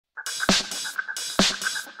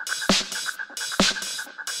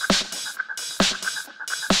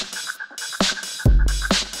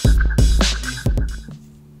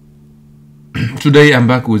Today I'm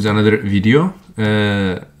back with another video.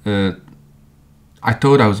 I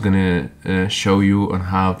thought I was gonna show you on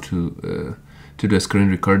how to do a screen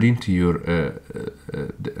recording to your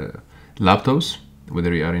laptops,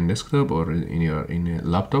 whether you are in desktop or in a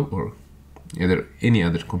laptop or either any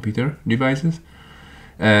other computer devices.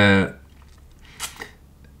 To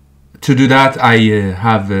do that, I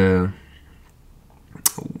have the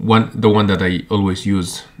one that I always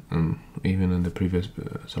use, even in the previous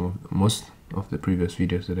most of the previous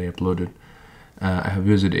videos that I uploaded. I have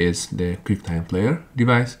used it is the QuickTime player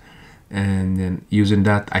device, and then using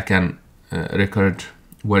that I can record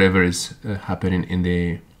whatever is happening in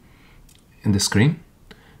the screen,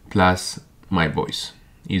 plus my voice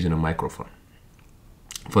using a microphone.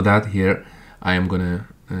 For that, here I am gonna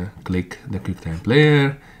click the QuickTime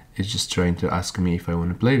player. It's just trying to ask me if I want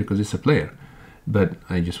to play because it's a player, but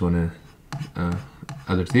I just want to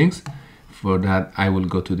other things. For that, I will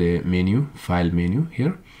go to the menu, file menu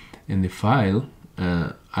here. In the file,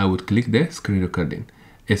 I would click the screen recording.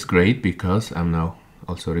 It's great because I'm now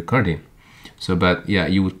also recording. So, but yeah,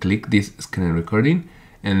 you would click this screen recording,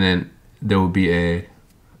 and then there will be a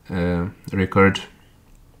record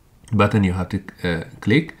button you have to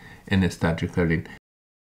click and then start recording.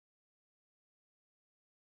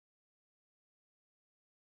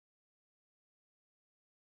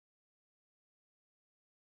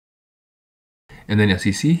 And then as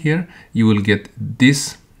you see here, you will get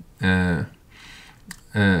this button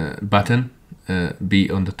be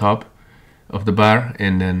on the top of the bar,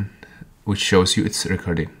 and then which shows you it's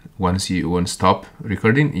recording. Once you want to stop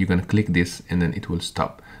recording, you're gonna click this, and then it will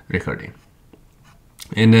stop recording.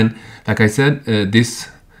 And then, like I said, this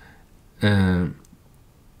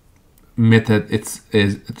method, it's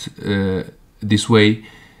this way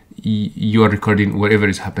you are recording whatever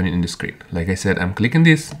is happening in the screen. Like I said, I'm clicking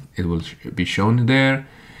this, it will be shown there,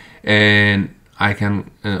 and I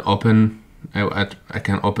can open. I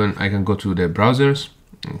can go to the browsers.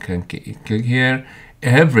 I can click here.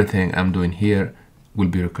 Everything I'm doing here will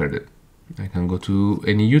be recorded. I can go to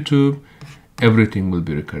any YouTube. Everything will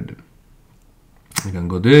be recorded. I can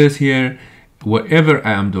go this here. Whatever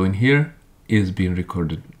I am doing here is being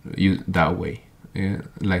recorded that way. Yeah,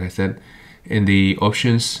 like I said, in the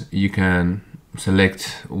options, you can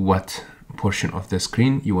select what portion of the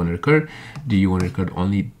screen you want to record. Do you want to record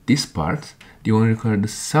only this part? Do you want to record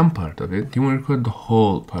some part of it? Do you want to record the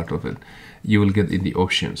whole part of it? You will get in the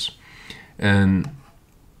options. And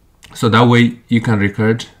so that way you can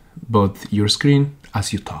record both your screen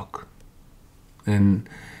as you talk. And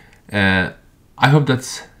I hope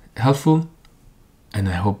that's helpful, and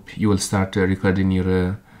I hope you will start recording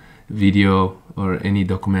your video or any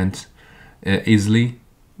document easily,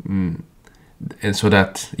 and so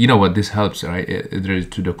that you know what this helps, right?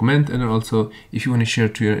 To document, and also if you want to share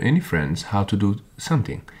to your any friends how to do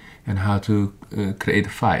something, and how to create a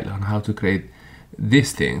file, and how to create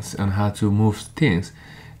these things, and how to move things.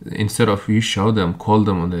 Instead of you show them, call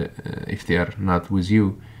them on the if they are not with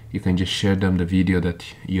you, you can just share them the video that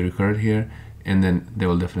you record here, and then they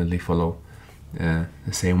will definitely follow the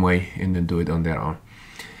same way and then do it on their own.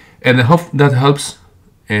 And I hope that helps,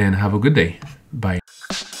 and have a good day. Bye.